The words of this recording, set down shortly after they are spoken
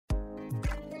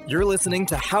You're listening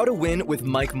to How to Win with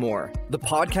Mike Moore, the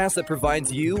podcast that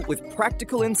provides you with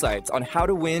practical insights on how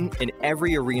to win in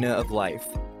every arena of life.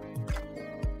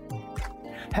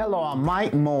 Hello, I'm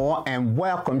Mike Moore, and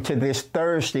welcome to this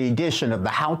Thursday edition of the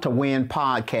How to Win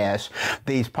podcast.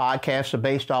 These podcasts are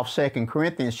based off 2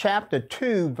 Corinthians chapter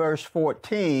 2, verse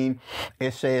 14.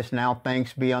 It says, "Now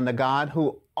thanks be unto God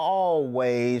who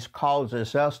always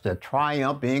causes us to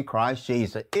triumph in Christ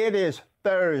Jesus." It is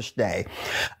Thursday.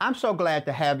 I'm so glad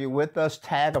to have you with us.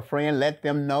 Tag a friend, let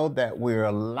them know that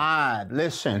we're live.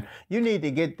 Listen, you need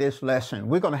to get this lesson.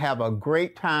 We're going to have a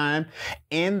great time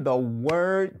in the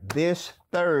Word this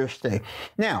Thursday.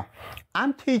 Now,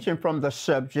 I'm teaching from the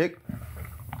subject,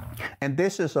 and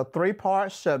this is a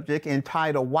 3-part subject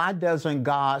entitled, "Why Doesn't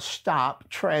God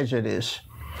Stop Tragedies?"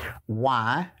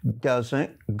 Why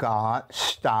doesn't God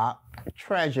stop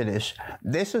tragedies?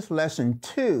 This is lesson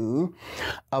 2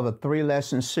 of a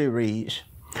 3-lesson series.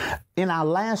 In our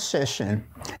last session,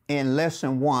 in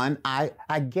lesson 1,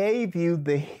 I gave you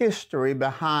the history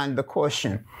behind the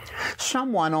question.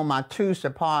 Someone on my Tuesday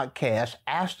podcast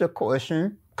asked a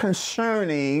question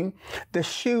concerning the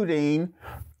shooting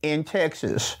in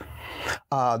Texas.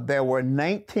 There were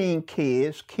 19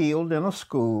 kids killed in a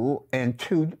school and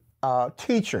 2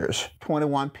 teachers.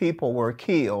 21 people were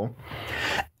killed.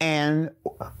 And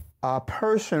a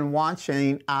person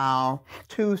watching our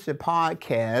Tuesday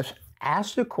podcast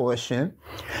asked the question,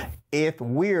 if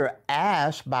we're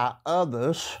asked by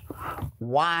others,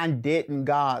 why didn't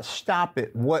God stop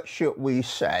it? What should we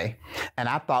say? And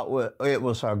I thought it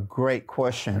was a great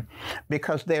question,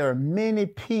 because there are many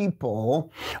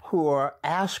people who are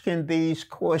asking these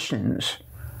questions.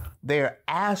 They're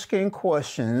asking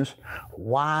questions,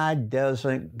 why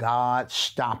doesn't God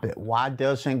stop it? Why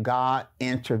doesn't God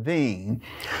intervene?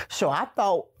 So I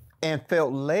thought and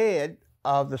felt led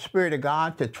of the Spirit of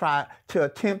God to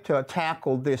attempt to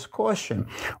tackle this question.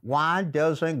 Why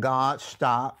doesn't God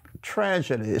stop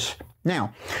tragedies?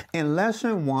 Now, in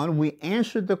lesson 1, we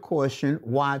answered the question,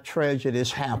 why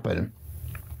tragedies happen.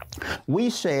 We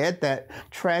said that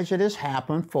tragedies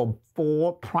happen for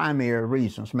 4 primary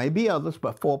reasons, maybe others,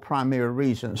 but 4 primary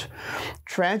reasons.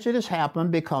 Tragedies happen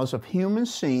because of human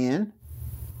sin,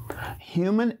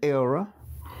 human error,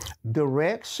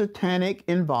 direct satanic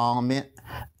involvement,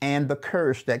 and the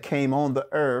curse that came on the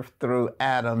earth through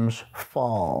Adam's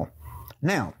fall.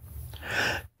 Now,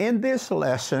 in this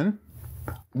lesson,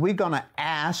 we're going to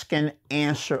ask and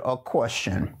answer a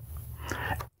question.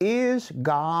 Is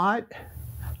God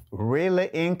really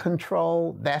in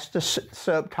control? That's the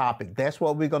subtopic. That's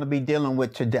what we're going to be dealing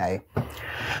with today.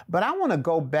 But I want to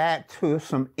go back to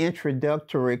some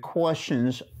introductory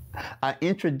questions, an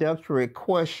introductory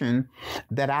question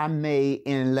that I made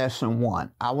in lesson 1.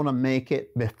 I want to make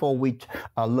it before we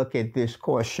look at this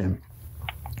question.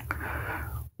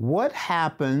 What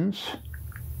happens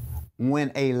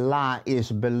when a lie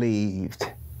is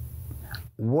believed?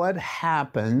 What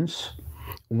happens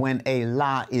when a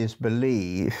lie is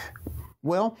believed?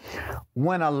 Well,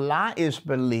 when a lie is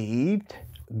believed,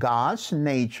 God's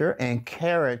nature and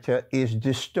character is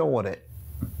distorted.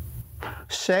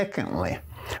 Secondly,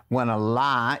 when a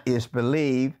lie is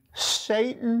believed,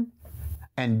 Satan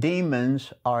and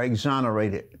demons are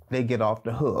exonerated. They get off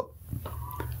the hook.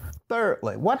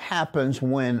 Thirdly, what happens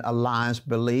when a lie is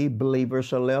believed?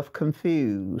 Believers are left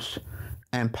confused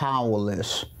and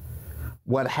powerless.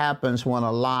 What happens when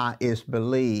a lie is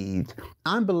believed?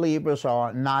 Unbelievers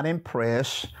are not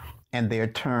impressed and they're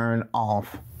turned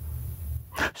off.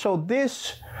 So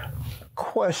this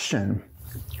question,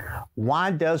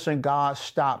 why doesn't God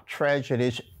stop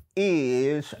tragedies,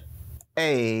 is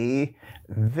a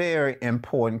very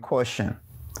important question.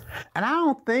 And I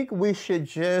don't think we should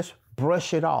just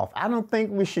brush it off. I don't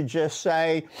think we should just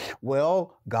say,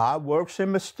 well, God works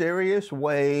in mysterious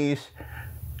ways,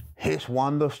 His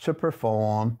wonders to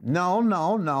perform.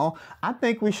 No. I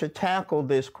think we should tackle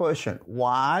this question.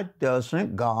 Why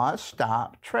doesn't God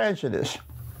stop tragedies?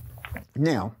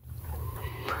 Now,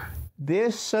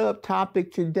 this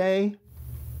subtopic today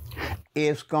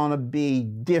is going to be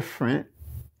different,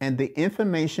 and the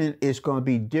information is going to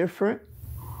be different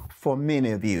for many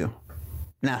of you.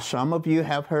 Now, some of you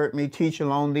have heard me teach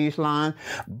along these lines,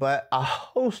 but a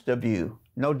host of you,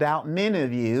 no doubt many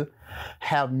of you,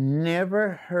 have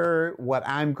never heard what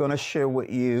I'm going to share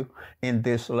with you in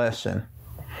this lesson.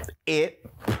 It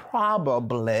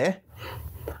probably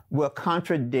will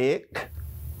contradict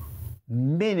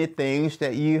many things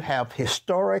that you have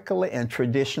historically and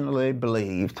traditionally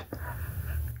believed.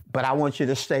 But I want you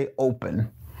to stay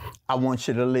open. I want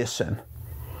you to listen.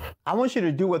 I want you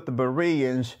to do what the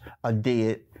Bereans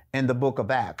did in the book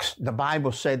of Acts. The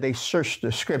Bible said they searched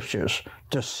the scriptures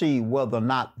to see whether or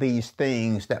not these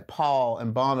things that Paul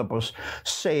and Barnabas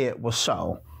said was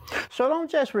so. So don't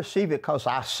just receive it because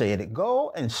I said it.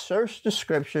 Go and search the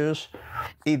scriptures,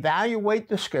 evaluate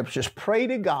the scriptures, pray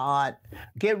to God,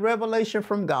 get revelation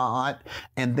from God,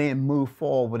 and then move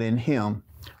forward in Him.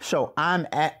 So I'm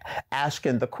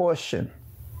asking the question.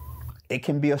 It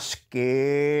can be a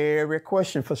scary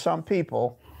question for some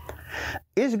people.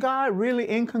 Is God really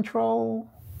in control?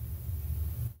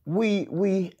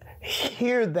 We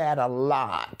hear that a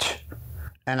lot.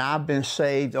 And I've been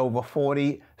saved over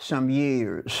 40 some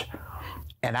years.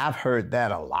 And I've heard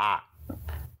that a lot.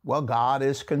 Well, God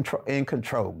is in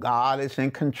control. God is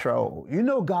in control. You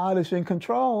know God is in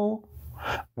control.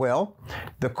 Well,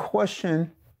 the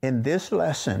question in this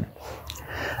lesson,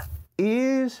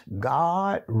 is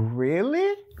God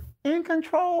really in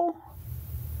control?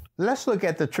 Let's look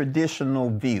at the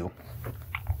traditional view.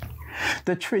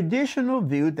 The traditional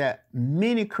view that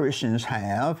many Christians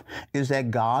have is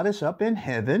that God is up in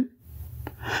heaven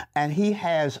and He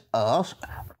has us,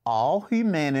 all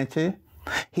humanity.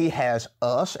 He has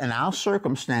us and our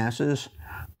circumstances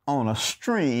on a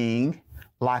string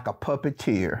like a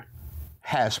puppeteer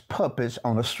has puppets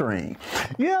on a string.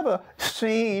 You ever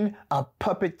seen a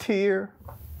puppeteer?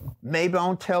 Maybe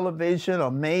on television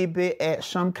or maybe at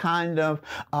some kind of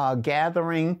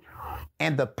gathering,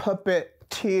 and the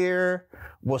puppeteer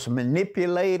was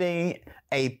manipulating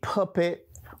a puppet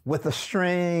with a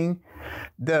string.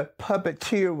 The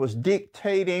puppeteer was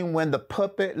dictating when the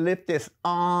puppet lifted its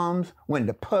arms, when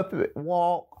the puppet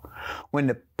walked, when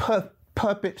the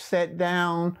puppet sat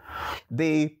down.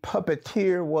 The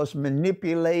puppeteer was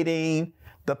manipulating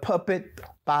the puppet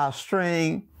by a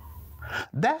string.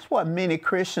 That's what many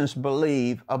Christians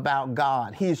believe about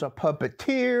God. He's a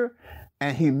puppeteer,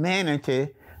 and humanity,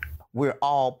 we're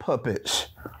all puppets.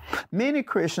 Many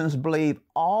Christians believe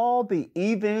all the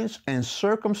events and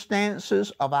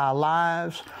circumstances of our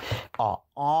lives are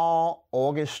all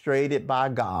orchestrated by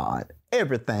God.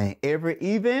 Everything, every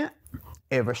event,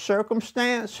 every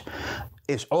circumstance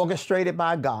is orchestrated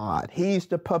by God. He's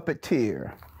the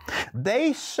puppeteer.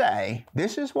 They say,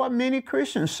 this is what many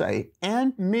Christians say,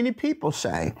 and many people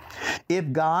say,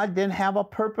 if God didn't have a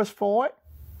purpose for it,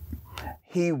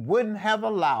 He wouldn't have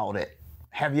allowed it.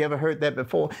 Have you ever heard that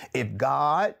before? If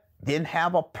God didn't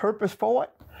have a purpose for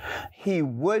it, He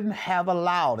wouldn't have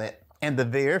allowed it. And the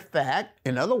very fact,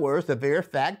 in other words, the very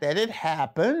fact that it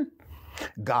happened,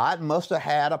 God must have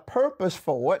had a purpose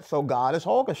for it, so God is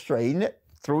orchestrating it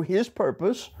through His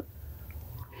purpose.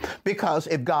 Because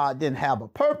if God didn't have a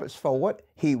purpose for it,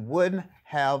 He wouldn't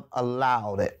have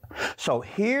allowed it. So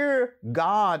here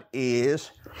God is.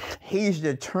 He's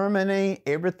determining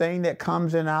everything that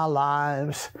comes in our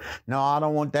lives. No, I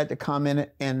don't want that to come in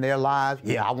their lives.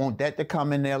 Yeah, I want that to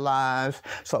come in their lives.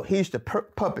 So He's the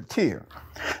puppeteer.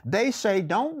 They say,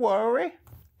 don't worry.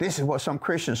 This is what some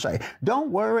Christians say.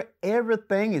 Don't worry.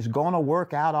 Everything is going to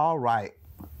work out all right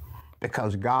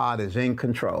because God is in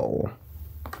control.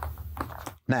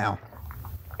 Now,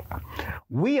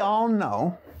 we all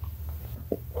know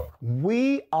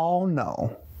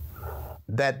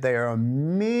that there are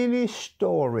many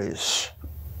stories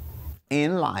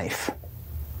in life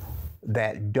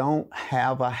that don't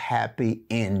have a happy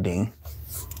ending.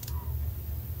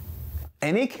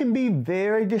 And it can be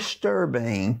very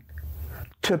disturbing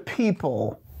to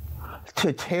people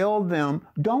to tell them,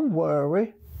 don't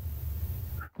worry,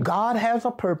 God has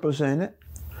a purpose in it.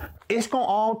 It's going to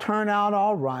all turn out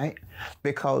all right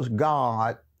because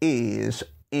God is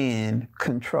in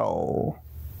control.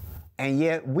 And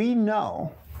yet we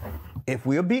know, if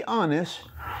we'll be honest,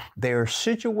 there are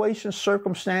situations,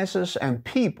 circumstances, and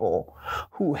people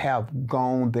who have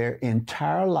gone their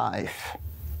entire life,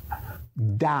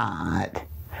 died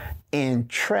in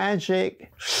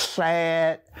tragic,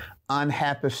 sad,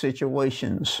 unhappy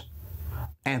situations.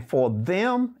 And for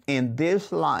them in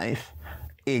this life,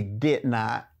 it did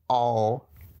not all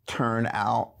turn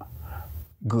out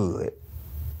good.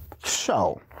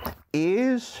 So,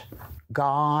 is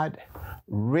God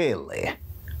really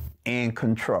in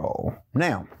control?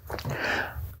 Now,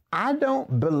 I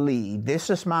don't believe, this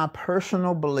is my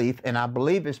personal belief, and I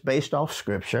believe it's based off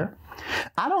Scripture.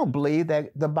 I don't believe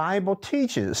that the Bible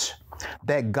teaches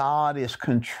that God is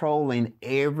controlling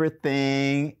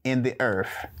everything in the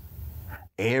earth,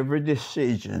 every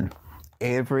decision,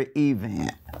 every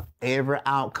event, every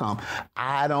outcome.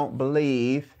 I don't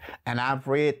believe, and I've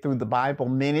read through the Bible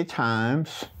many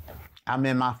times. I'm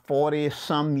in my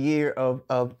 40-some year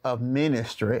of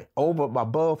ministry,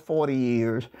 above 40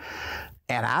 years,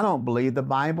 and I don't believe the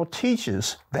Bible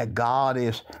teaches that God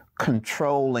is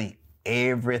controlling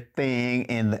everything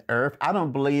in the earth. I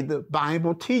don't believe the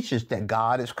Bible teaches that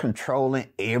God is controlling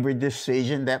every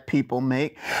decision that people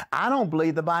make. I don't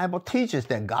believe the Bible teaches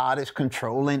that God is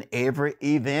controlling every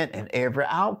event and every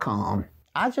outcome.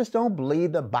 I just don't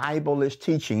believe the Bible is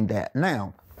teaching that.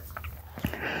 Now,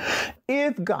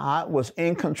 if God was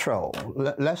in control,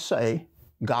 let's say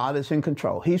God is in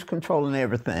control. He's controlling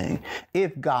everything.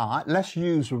 If God, let's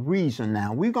use reason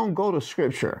now. We're going to go to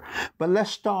Scripture, but let's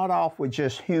start off with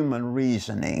just human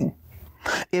reasoning.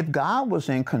 If God was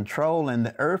in control in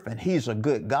the earth and He's a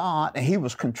good God and He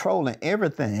was controlling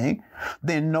everything,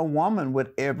 then no woman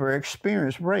would ever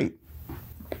experience rape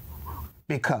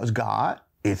because God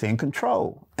is in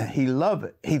control and He loves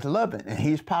it. He's loving and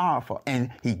He's powerful, and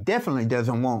He definitely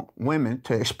doesn't want women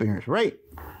to experience rape.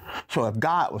 So if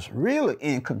God was really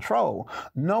in control,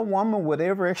 no woman would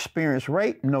ever experience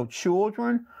rape. No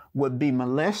children would be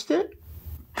molested.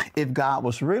 If God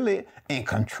was really in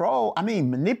control,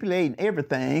 manipulating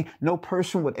everything, no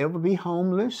person would ever be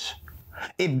homeless.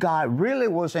 If God really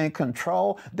was in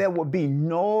control, there would be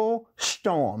no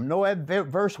storm, no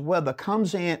adverse weather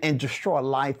comes in and destroy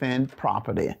life and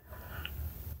property.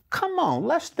 Come on,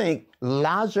 let's think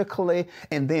logically,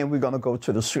 and then we're going to go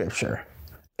to the Scripture.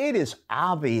 It is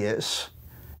obvious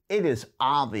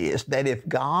that if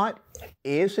God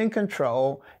is in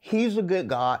control, He's a good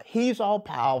God, He's all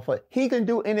powerful, He can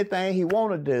do anything He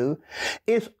want to do.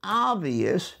 It's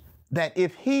obvious that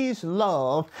if He's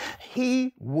love,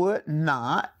 He would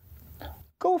not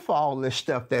go for all this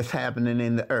stuff that's happening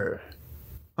in the earth.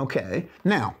 Okay,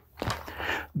 now,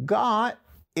 God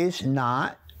is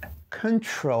not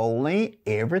controlling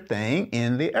everything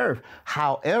in the earth.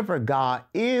 However, God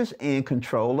is in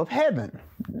control of heaven.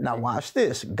 Now watch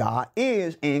this. God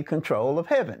is in control of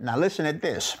heaven. Now listen at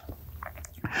this.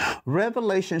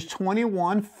 Revelations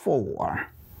 21:4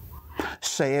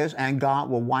 says, and God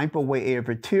will wipe away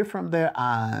every tear from their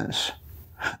eyes.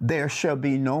 There shall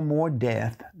be no more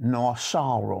death, nor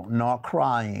sorrow, nor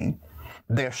crying.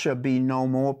 There shall be no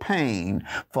more pain,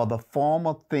 for the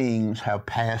former things have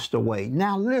passed away.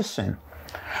 Now listen,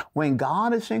 when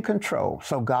God is in control,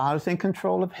 so God is in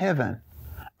control of heaven.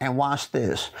 And watch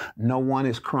this, no one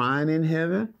is crying in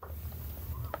heaven.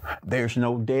 There's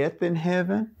no death in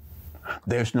heaven.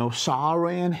 There's no sorrow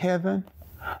in heaven.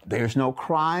 There's no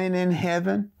crying in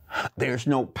heaven. There's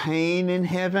no pain in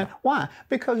heaven. Why?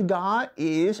 Because God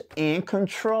is in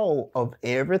control of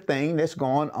everything that's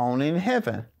going on in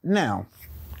heaven. Now,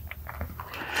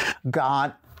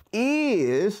 God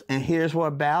is, and here's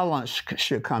where balance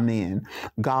should come in,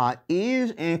 God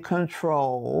is in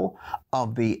control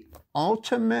of the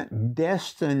ultimate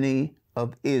destiny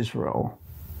of Israel.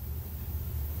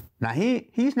 Now,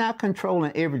 he's not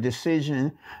controlling every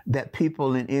decision that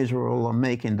people in Israel are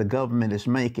making, the government is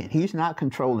making. He's not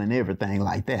controlling everything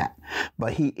like that.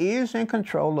 But He is in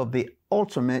control of the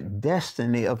ultimate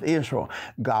destiny of Israel.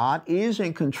 God is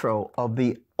in control of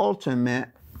the ultimate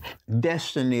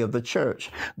destiny of the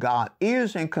church. God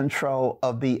is in control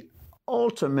of the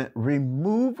ultimate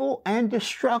removal and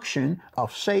destruction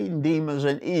of Satan, demons,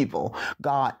 and evil.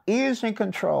 God is in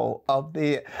control of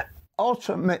the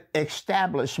ultimate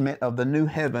establishment of the new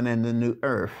heaven and the new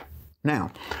earth.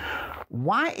 Now,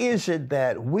 why is it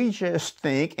that we just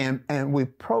think and we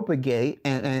propagate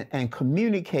and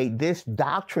communicate this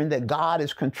doctrine that God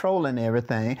is controlling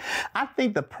everything? I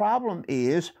think the problem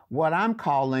is what I'm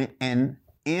calling an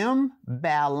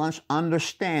imbalanced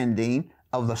understanding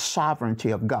of the sovereignty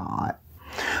of God.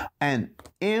 An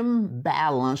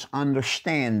imbalanced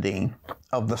understanding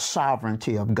of the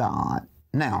sovereignty of God.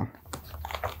 Now,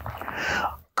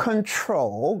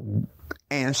 control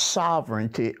and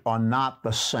sovereignty are not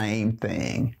the same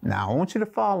thing. Now, I want you to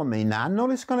follow me. Now, I know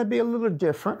it's going to be a little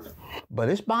different, but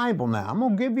it's Bible now. I'm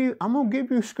going to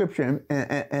give you scripture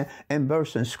and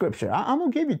verse in scripture. I'm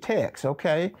going to give you text,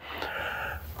 okay?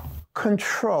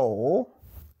 Control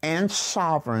and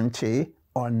sovereignty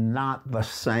are not the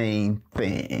same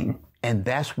thing. And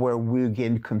that's where we're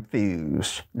getting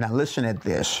confused. Now, listen at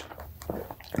this.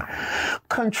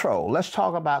 Control. Let's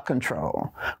talk about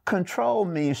control. Control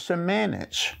means to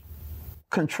manage.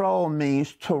 Control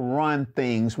means to run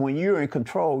things. When you're in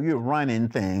control, you're running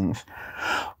things.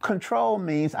 Control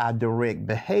means I direct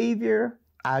behavior.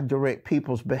 I direct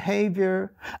people's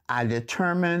behavior. I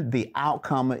determine the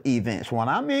outcome of events. When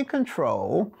I'm in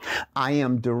control, I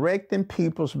am directing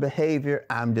people's behavior.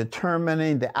 I'm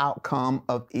determining the outcome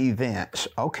of events.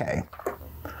 Okay.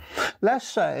 Let's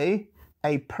say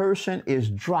a person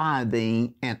is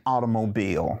driving an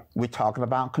automobile. We're talking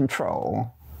about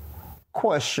control.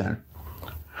 Question: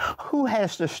 who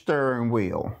has the steering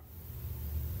wheel?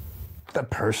 The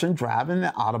person driving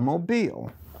the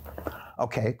automobile.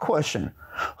 Okay, question.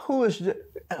 Who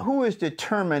is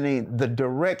determining the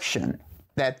direction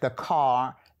that the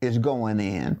car is going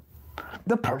in?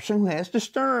 The person who has the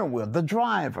steering wheel, the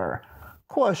driver.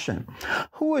 Question.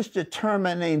 Who is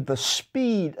determining the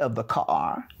speed of the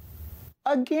car?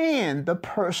 Again, the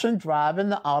person driving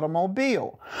the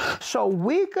automobile. So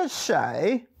we could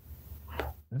say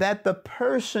that the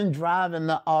person driving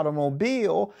the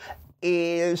automobile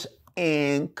is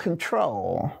in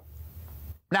control.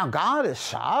 Now, God is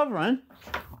sovereign.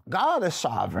 God is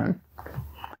sovereign.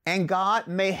 And God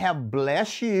may have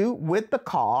blessed you with the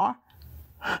car,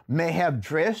 may have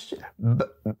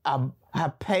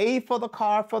have paid for the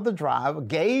car for the driver,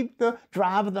 gave the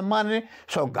driver the money.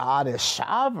 So God is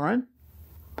sovereign.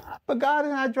 But God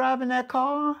is not driving that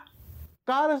car.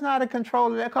 God is not in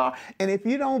control of that car. And if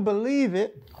you don't believe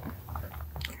it,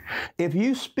 if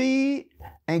you speed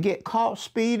and get caught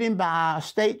speeding by a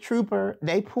state trooper,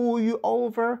 they pull you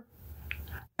over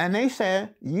and they say,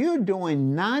 you're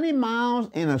doing 90 miles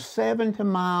in a 70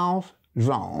 miles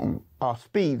zone or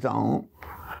speed zone.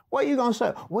 What are you going to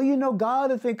say? Well, you know,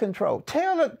 God is in control.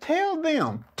 Tell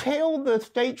the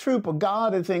state trooper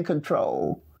God is in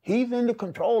control. He's in the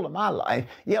control of my life.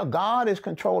 Yeah, God is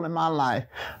controlling my life.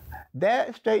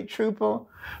 That state trooper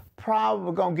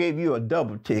probably going to give you a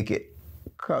double ticket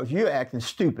because you're acting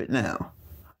stupid now.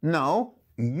 No,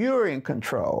 you're in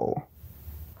control.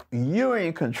 You're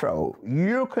in control.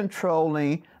 You're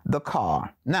controlling the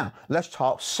car. Now, let's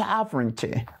talk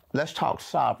sovereignty. Let's talk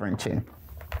sovereignty.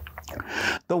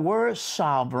 The word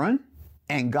sovereign,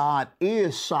 and God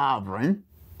is sovereign.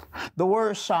 The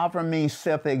word sovereign means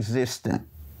self-existent.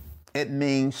 It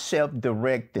means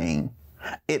self-directing.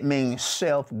 It means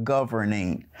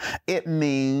self-governing. It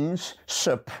means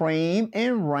supreme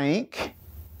in rank,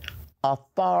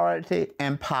 authority,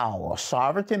 and power.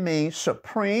 Sovereignty means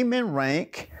supreme in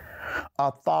rank,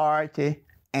 authority,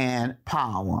 and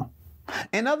power.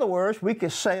 In other words, we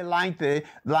could say like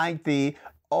the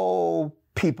old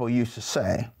people used to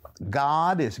say,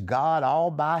 God is God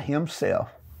all by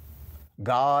himself.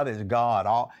 God is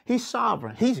God. He's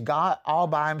sovereign. He's God all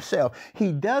by himself.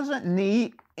 He doesn't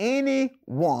need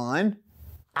anyone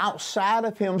outside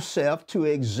of himself to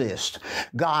exist.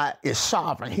 God is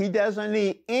sovereign. He doesn't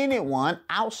need anyone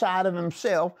outside of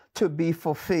himself to be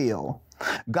fulfilled.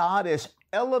 God is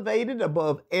elevated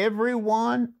above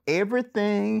everyone,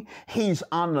 everything. He's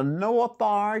under no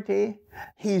authority.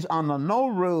 He's under no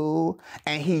rule,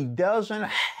 and he doesn't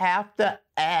have to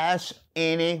ask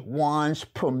anyone's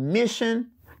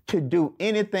permission to do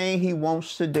anything he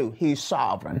wants to do. He's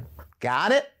sovereign.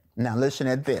 Got it? Now listen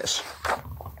at this.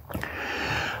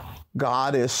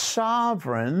 God is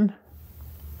sovereign,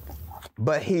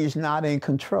 but he's not in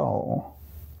control.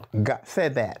 God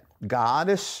said that. God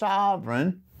is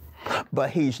sovereign, but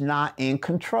he's not in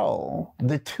control.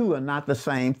 The two are not the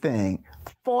same thing.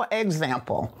 For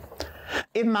example,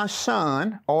 if my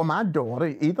son or my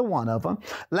daughter, either one of them,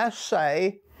 let's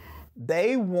say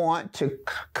they want to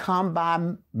come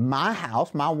by my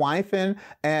house, my wife and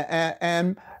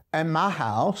my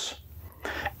house,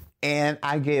 and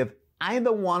I give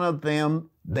either one of them,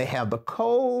 they have the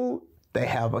code, they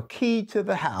have a key to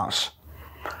the house.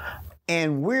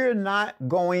 And we're not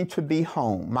going to be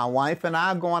home. My wife and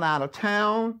I are going out of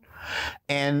town,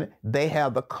 and they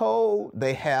have the code,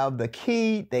 they have the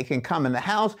key, they can come in the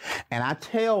house. And I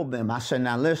tell them, I said,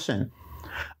 now listen,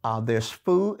 there's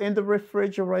food in the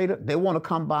refrigerator. They want to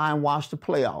come by and watch the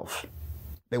playoffs.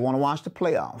 They want to watch the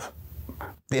playoffs.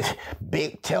 This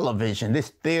big television, this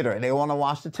theater, they want to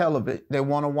watch the television. They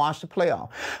want to watch the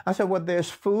playoff. I said, well, there's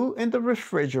food in the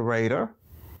refrigerator.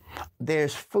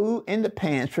 There's food in the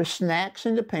pantry, snacks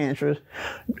in the pantry.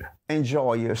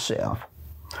 Enjoy yourself.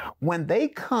 When they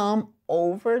come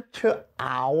over to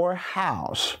our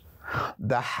house,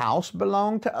 the house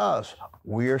belongs to us.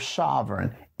 We're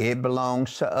sovereign. It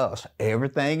belongs to us.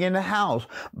 Everything in the house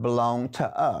belongs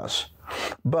to us.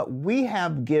 But we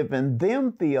have given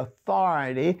them the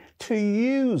authority to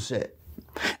use it.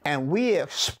 And we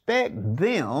expect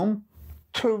them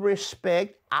to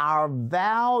respect our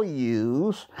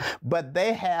values, but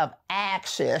they have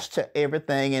access to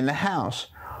everything in the house.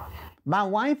 My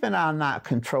wife and I are not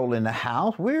controlling the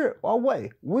house. We're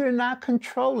not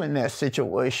controlling that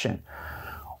situation.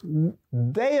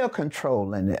 They are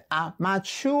controlling it. My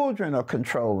children are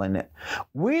controlling it.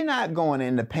 We're not going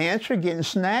in the pantry getting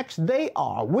snacks. They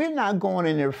are. We're not going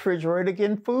in the refrigerator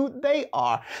getting food. They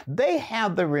are. They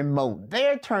have the remote.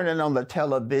 They're turning on the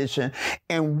television,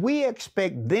 and we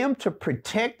expect them to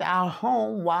protect our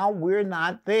home while we're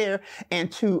not there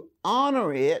and to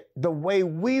honor it the way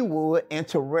we would and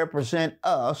to represent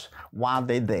us while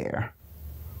they're there.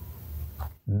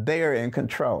 They're in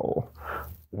control.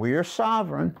 We're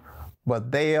sovereign,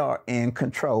 but they are in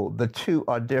control. The two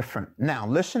are different. Now,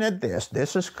 listen at this.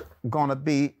 This is going to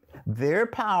be very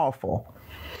powerful,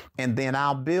 and then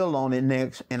I'll build on it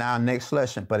next in our next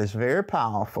lesson, but it's very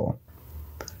powerful.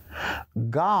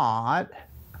 God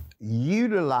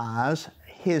utilized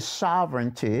his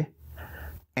sovereignty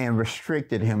and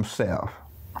restricted himself.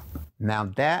 Now,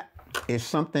 that is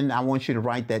something I want you to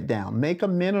write that down. Make a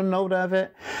mental note of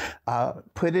it.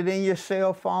 Put it in your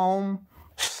cell phone.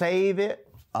 Save it.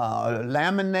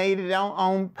 Laminate it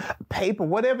on paper,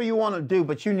 whatever you want to do,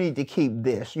 but you need to keep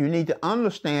this. You need to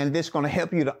understand this is going to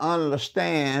help you to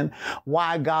understand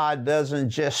why God doesn't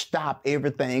just stop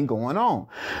everything going on.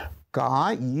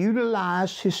 God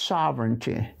utilized his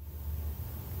sovereignty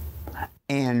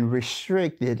and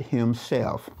restricted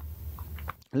himself.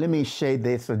 Let me say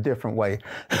this a different way.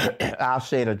 I'll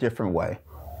say it a different way.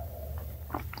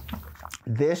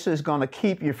 This is going to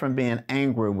keep you from being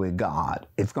angry with God.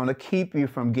 It's going to keep you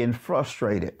from getting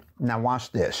frustrated. Now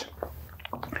watch this.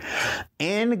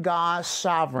 In God's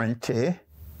sovereignty,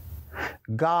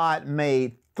 God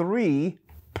made 3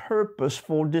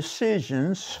 purposeful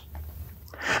decisions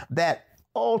that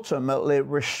ultimately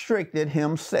restricted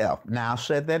himself. Now I'll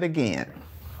say that again.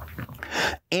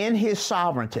 In his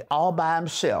sovereignty, all by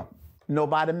himself,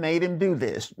 nobody made him do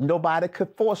this. Nobody could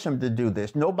force him to do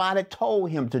this. Nobody told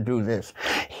him to do this.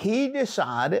 He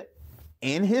decided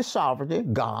in his sovereignty,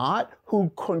 God, who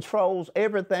controls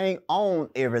everything, owns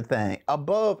everything,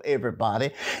 above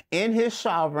everybody, in his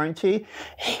sovereignty,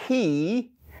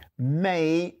 he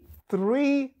made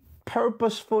 3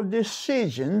 purposeful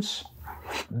decisions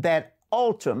that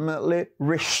ultimately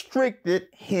restricted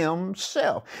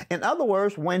himself. In other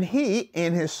words, when he,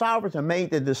 in his sovereignty,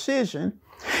 made the decision,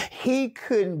 he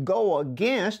couldn't go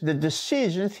against the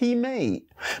decisions he made.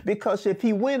 Because if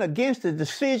he went against the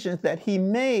decisions that he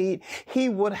made, he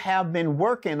would have been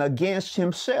working against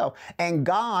himself. And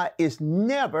God is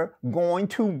never going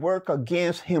to work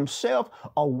against himself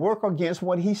or work against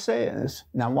what he says.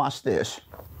 Now watch this.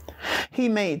 He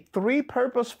made 3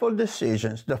 purposeful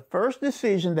decisions. The first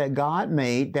decision that God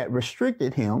made that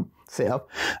restricted himself,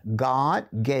 God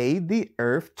gave the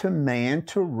earth to man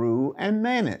to rule and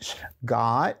manage.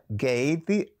 God gave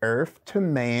the earth to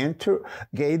man to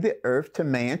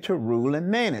rule and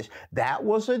manage. That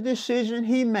was a decision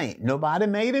he made. Nobody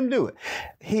made him do it.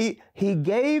 He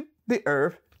gave the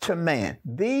earth to man.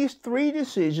 These 3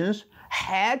 decisions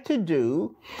had to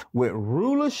do with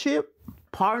rulership,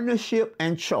 partnership,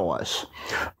 and choice.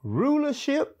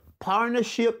 Rulership,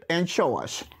 partnership, and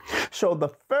choice. So the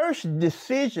first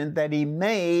decision that he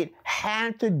made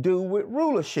had to do with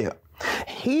rulership.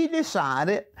 He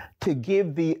decided to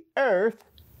give the earth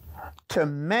to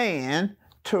man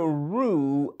to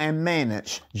rule and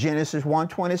manage. Genesis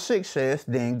 1:26 says,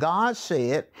 then God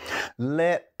said,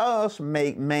 let us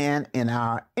make man in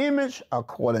our image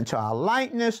according to our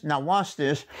likeness. Now watch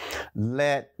this.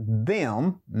 Let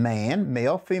them, man,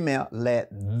 male, female, let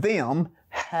them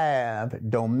have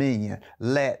dominion.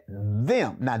 Let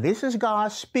them. Now this is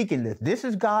God speaking this. This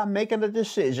is God making a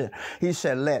decision. He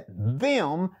said, let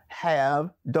them have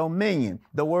dominion.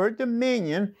 The word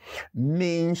dominion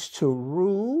means to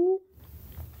rule.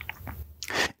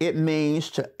 It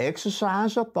means to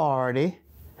exercise authority.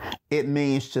 It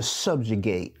means to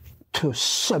subjugate. To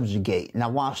subjugate. Now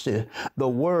watch this. The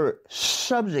word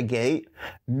subjugate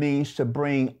means to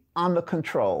bring under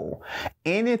control.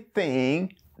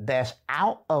 Anything that's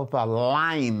out of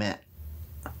alignment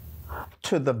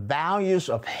to the values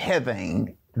of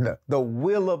heaven, the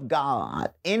will of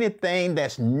God, anything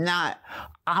that's not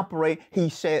operate, he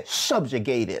said,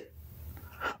 subjugate it.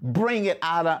 Bring it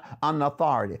out of an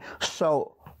authority.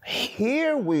 So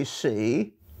here we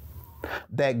see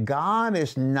that God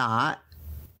is not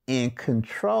in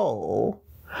control.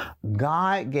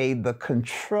 God gave the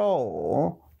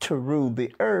control to rule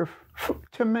the earth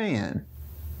to man.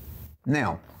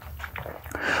 Now,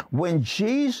 when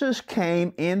Jesus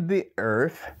came in the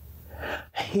earth,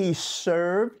 he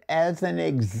served as an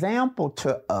example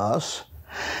to us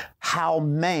how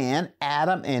man,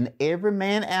 Adam, and every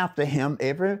man after him,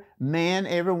 every man,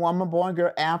 every woman, boy and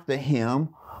girl after him,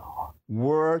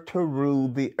 were to rule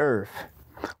the earth.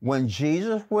 When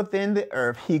Jesus was in the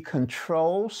earth, he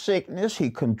controlled sickness, he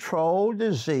controlled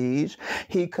disease,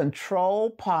 he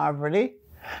controlled poverty,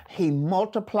 he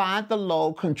multiplied the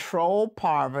load, controlled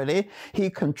poverty, he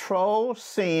controlled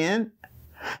sin,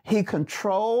 he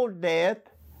controlled death,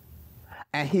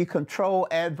 and he controlled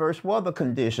adverse weather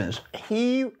conditions.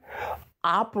 He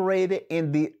operated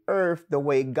in the earth the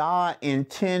way God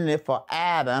intended for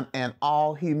Adam and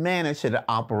all humanity to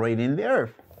operate in the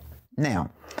earth. Now,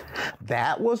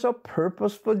 That was a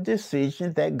purposeful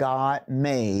decision that God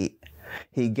made.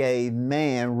 He gave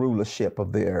man rulership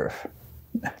of the earth.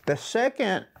 The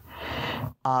second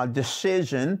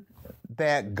decision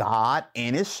that God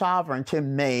in his sovereignty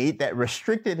made that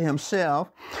restricted himself,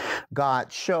 God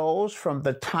chose from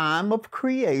the time of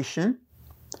creation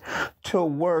to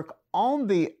work on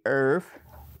the earth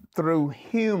through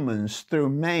humans, through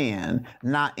man,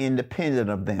 not independent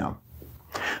of them.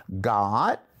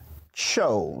 God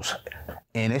chose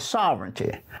in his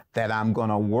sovereignty that I'm going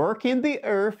to work in the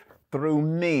earth through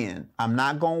men. I'm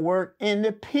not going to work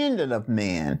independent of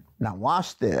men. Now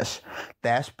watch this.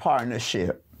 That's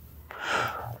partnership.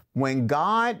 When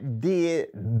God did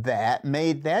that,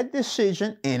 made that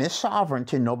decision in his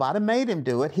sovereignty, nobody made him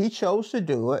do it. He chose to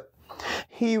do it.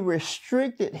 He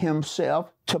restricted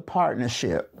himself to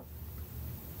partnership.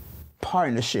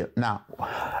 Partnership. Now,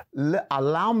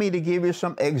 allow me to give you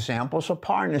some examples of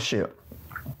partnership.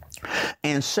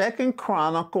 In 2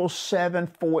 Chronicles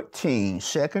 7:14,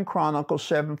 2 Chronicles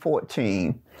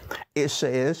 7:14, it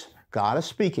says, God is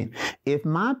speaking, if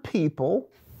my people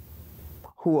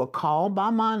who are called by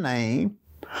my name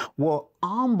will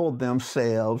humble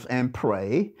themselves and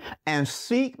pray and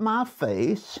seek my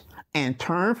face and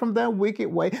turn from their wicked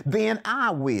way, then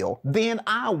I will.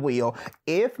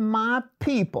 If my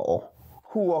people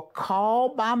who are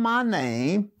called by my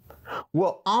name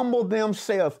will humble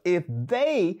themselves, if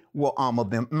they will humble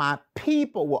them, my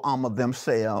people will humble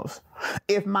themselves.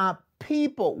 If my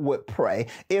people would pray,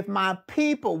 if my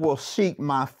people will seek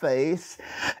my face,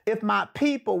 if my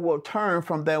people will turn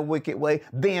from their wicked way,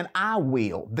 then I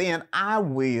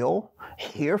will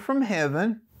hear from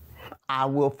heaven, I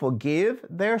will forgive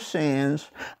their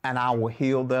sins, and I will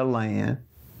heal their land.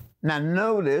 Now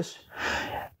notice,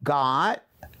 God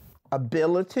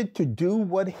ability to do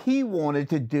what he wanted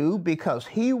to do because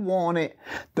he wanted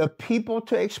the people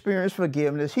to experience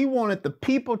forgiveness. He wanted the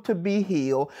people to be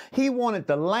healed. He wanted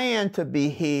the land to be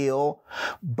healed,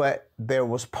 but there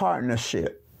was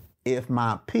partnership. If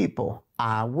my people,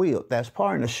 I will. That's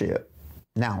partnership.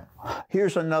 Now,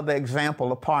 here's another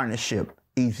example of partnership.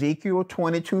 Ezekiel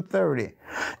 22:30.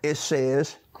 It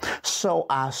says, so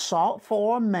I sought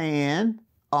for a man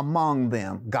among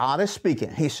them. God is speaking.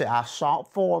 He said, I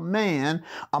sought for a man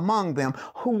among them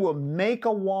who will make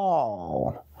a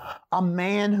wall, a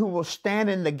man who will stand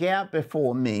in the gap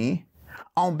before me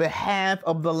on behalf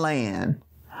of the land,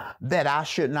 that I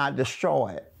should not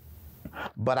destroy it.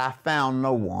 But I found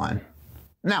no one.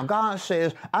 Now, God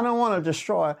says, I don't want to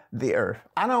destroy the earth.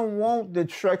 I don't want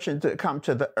destruction to come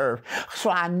to the earth. So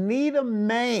I need a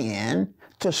man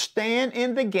to stand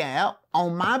in the gap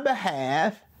on my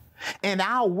behalf, and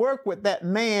I'll work with that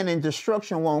man and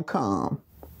destruction won't come.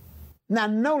 Now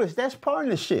notice, that's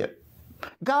partnership.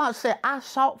 God said, I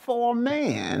sought for a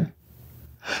man.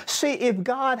 See, if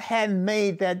God hadn't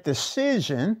made that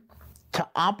decision to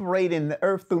operate in the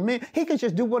earth through men, he could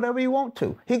just do whatever he wants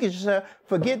to. He could just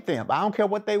forget them. I don't care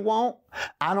what they want.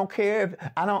 I don't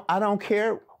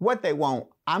care what they want.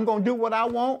 I'm going to do what I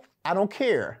want. I don't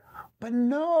care. But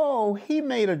no, he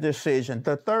made a decision.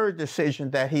 The third decision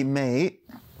that he made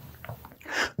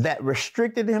that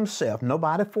restricted himself,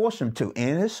 nobody forced him to,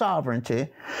 in his sovereignty,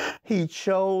 he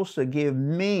chose to give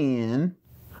men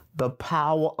the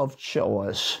power of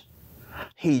choice.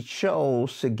 He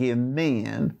chose to give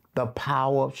men the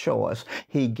power of choice.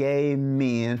 He gave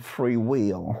men free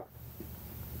will.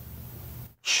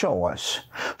 Choice.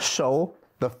 So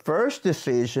the first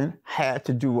decision had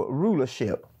to do with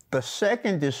rulership. The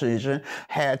second decision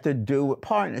had to do with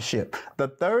partnership. The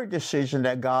third decision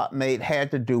that God made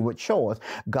had to do with choice.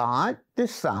 God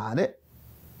decided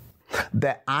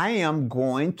that I am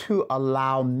going to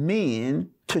allow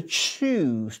men to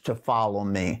choose to follow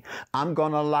me. I'm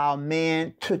going to allow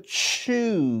men to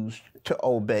choose to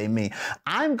obey me.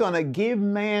 I'm going to give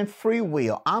man free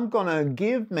will. I'm going to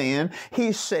give man,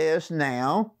 he says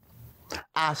now,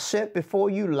 I set before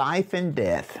you life and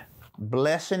death,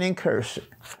 blessing and cursing,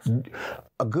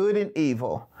 good and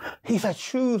evil. He said,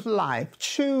 choose life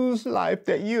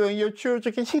that you and your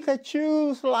children can. He said,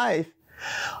 choose life.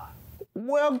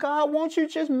 Well, God, won't you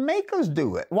just make us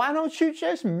do it? Why don't you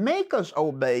just make us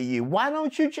obey you? Why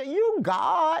don't you you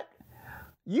God,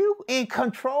 you in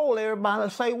control,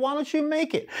 everybody say, why don't you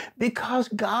make it? Because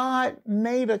God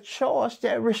made a choice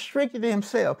that restricted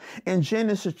himself. In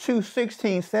Genesis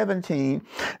 2:16-17,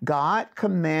 God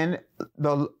commanded,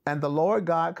 the Lord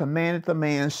God commanded the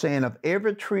man, saying, of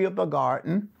every tree of the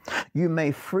garden you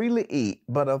may freely eat,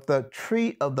 but of the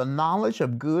tree of the knowledge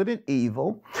of good and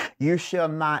evil you shall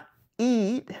not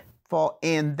eat, for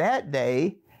in that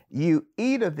day you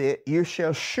eat of it, you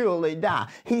shall surely die.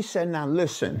 He said, now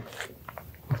listen,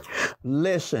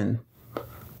 Listen,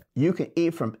 you can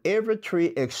eat from every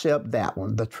tree except that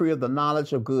one, the tree of the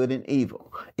knowledge of good and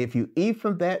evil. If you eat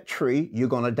from that tree, you're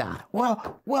going to die.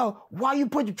 Well, why you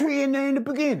put the tree in there in the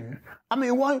beginning? I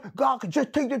mean, why God could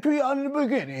just take the tree out in the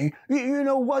beginning? You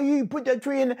know, why you put that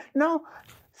tree in there? No.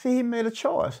 See, he made a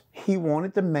choice. He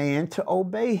wanted the man to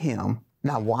obey him.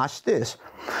 Now watch this.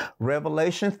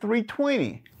 Revelation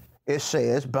 3:20. It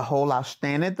says, behold, I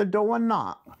stand at the door and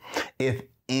knock. If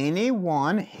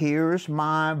anyone hears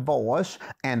my voice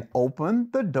and open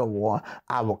the door,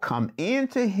 I will come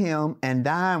into him and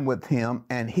dine with him,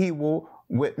 and he will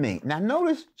with me. Now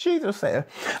notice Jesus said,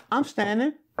 I'm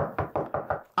standing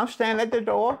at the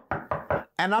door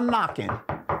and I'm knocking.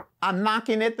 I'm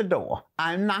knocking at the door.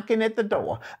 I'm knocking at the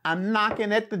door. I'm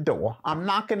knocking at the door. I'm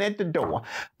knocking at the door.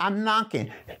 I'm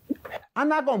knocking. I'm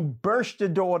not going to burst the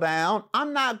door down.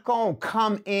 I'm not going to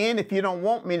come in if you don't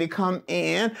want me to come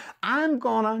in. I'm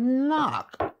going to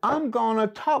knock. I'm going to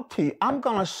talk to you. I'm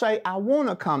going to say I want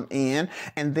to come in,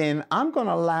 and then I'm going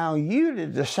to allow you to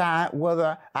decide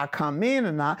whether I come in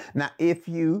or not. Now, if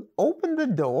you open the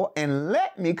door and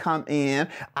let me come in,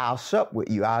 I'll sup with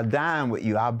you. I'll dine with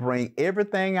you. I'll bring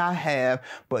everything I have,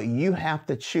 but you have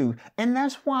to choose. And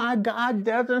that's why God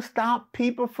doesn't stop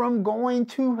people from going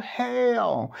to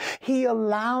hell. He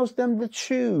allows them to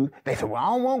choose. They say, well, I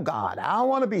don't want God. I don't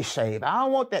want to be saved. I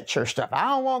don't want that church stuff. I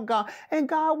don't want God. And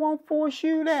God won't force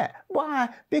you that. Why?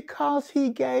 Because he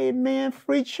gave men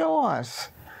free choice.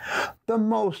 The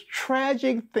most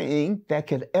tragic thing that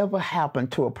could ever happen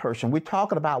to a person. We're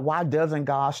talking about why doesn't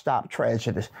God stop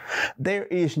tragedies? There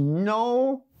is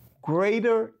no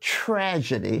greater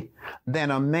tragedy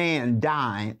than a man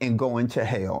dying and going to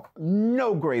hell.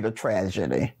 No greater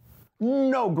tragedy.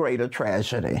 No greater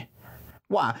tragedy.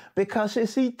 Why? Because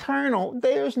it's eternal.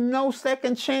 There's no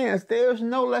second chance. There's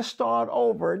no let's start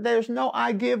over. There's no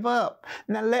I give up.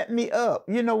 Now let me up.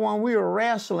 You know, when we were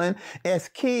wrestling as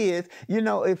kids, you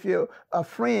know, if a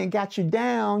friend got you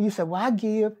down, you said, well, I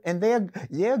give. And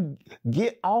they'll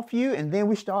get off you, and then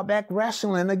we start back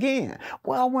wrestling again.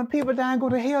 Well, when people die and go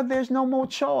to hell, there's no more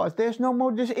choice. There's no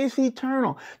more, it's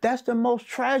eternal. That's the most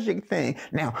tragic thing.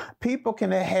 Now, people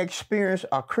can experience,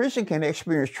 a Christian can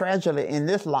experience tragedy in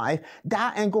this life, die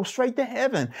and go straight to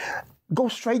heaven. Go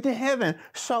straight to heaven.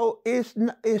 So it's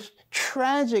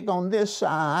tragic on this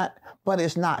side, but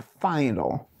it's not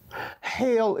final.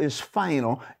 Hell is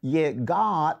final, yet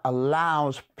God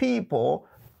allows people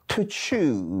to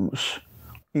choose.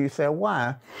 You say,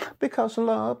 why? Because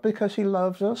love, because he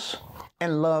loves us,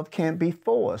 and love can't be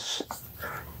forced.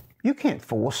 You can't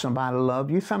force somebody to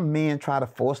love you. Some men try to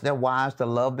force their wives to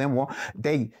love them.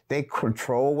 They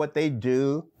control what they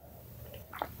do,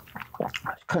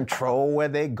 control where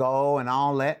they go and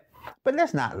all that. But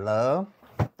that's not love.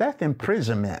 That's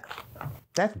imprisonment.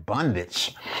 That's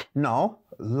bondage. No,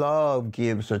 love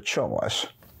gives a choice.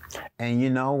 And you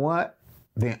know what?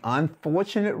 The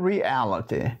unfortunate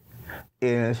reality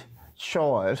is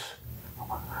choice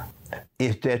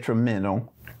is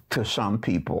detrimental to some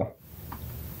people.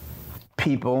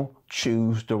 People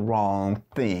choose the wrong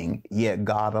thing, yet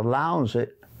God allows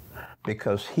it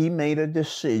because he made a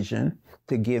decision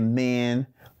to give men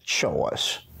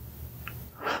choice.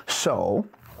 So,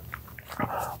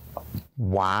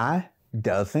 why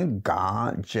doesn't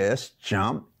God just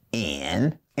jump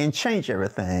in and change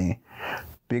everything?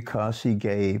 Because he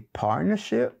gave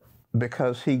partnership,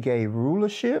 because he gave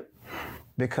rulership,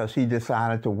 because he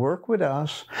decided to work with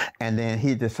us, and then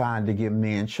he decided to give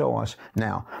men choice.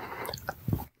 Now,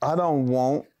 I don't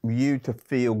want you to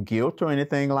feel guilt or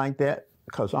anything like that,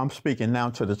 because I'm speaking now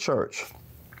to the church,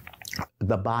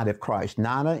 the body of Christ,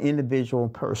 not an individual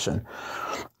person.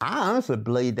 I honestly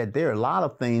believe that there are a lot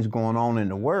of things going on in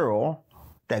the world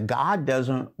that God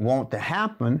doesn't want to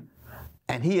happen,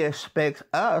 and he expects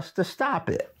us to stop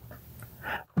it.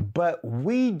 But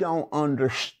we don't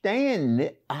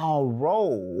understand our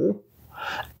role,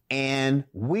 and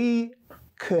we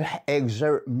could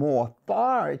exert more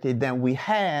authority than we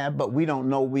have, but we don't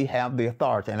know we have the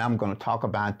authority. And I'm going to talk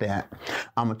about that.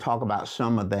 I'm going to talk about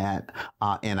some of that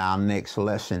in our next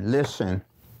lesson. Listen,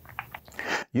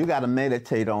 you got to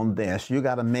meditate on this. You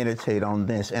got to meditate on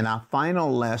this. In our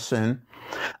final lesson,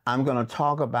 I'm going to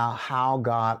talk about how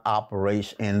God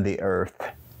operates in the earth.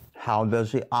 How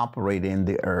does he operate in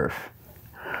the earth?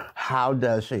 How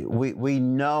does he? We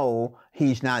know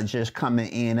he's not just coming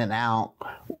in and out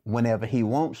whenever he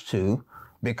wants to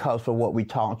because of what we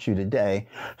taught you today.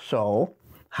 So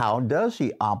how does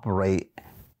he operate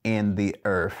in the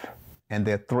earth? And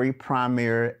there are three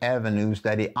primary avenues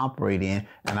that he operates in,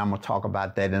 and I'm going to talk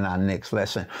about that in our next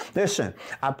lesson. Listen,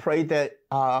 I pray that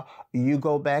you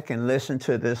go back and listen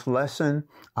to this lesson.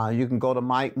 You can go to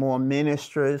Mike Moore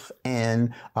Ministries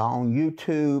and on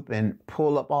YouTube and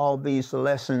pull up all these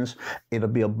lessons. It'll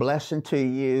be a blessing to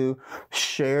you.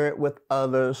 Share it with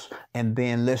others, and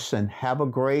then listen. Have a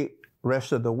great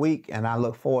rest of the week, and I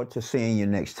look forward to seeing you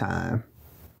next time.